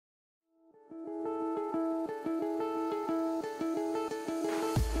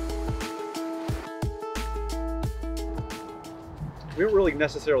We weren't really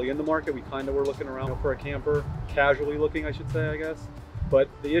necessarily in the market. We kind of were looking around for a camper, casually looking, I should say, I guess. But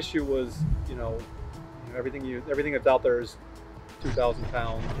the issue was, everything that's out there is 2,000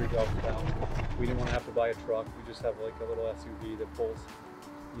 pounds, 3,000 pounds. We didn't want to have to buy a truck. We just have like a little SUV that pulls,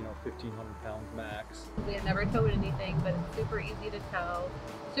 1,500 pounds max. We had never towed anything, but it's super easy to tow,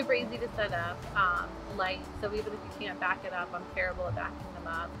 super easy to set up, light. So even if you can't back it up, I'm terrible at backing them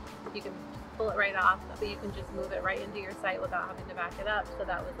up. You can pull it right off, but you can just move it right into your site without having to back it up. So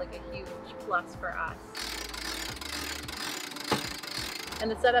that was like a huge plus for us.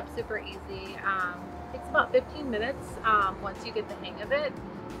 And the setup's super easy. It takes about 15 minutes once you get the hang of it.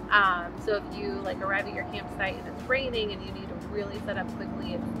 So if you arrive at your campsite and it's raining and you need to really set up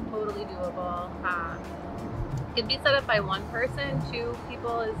quickly, it's totally doable. It can be set up by one person. 2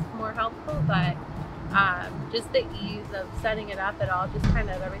 people is more helpful, but just the ease of setting it up,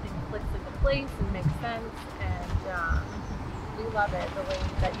 everything clicks into place and makes sense. And we love it, the way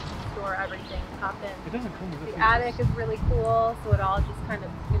that you can store everything up in. It doesn't come with the attic is really cool, so it all just kind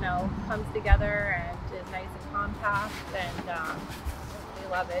of comes together and is nice and compact, and we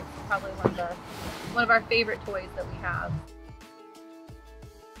love it. It's probably one of our favorite toys that we have.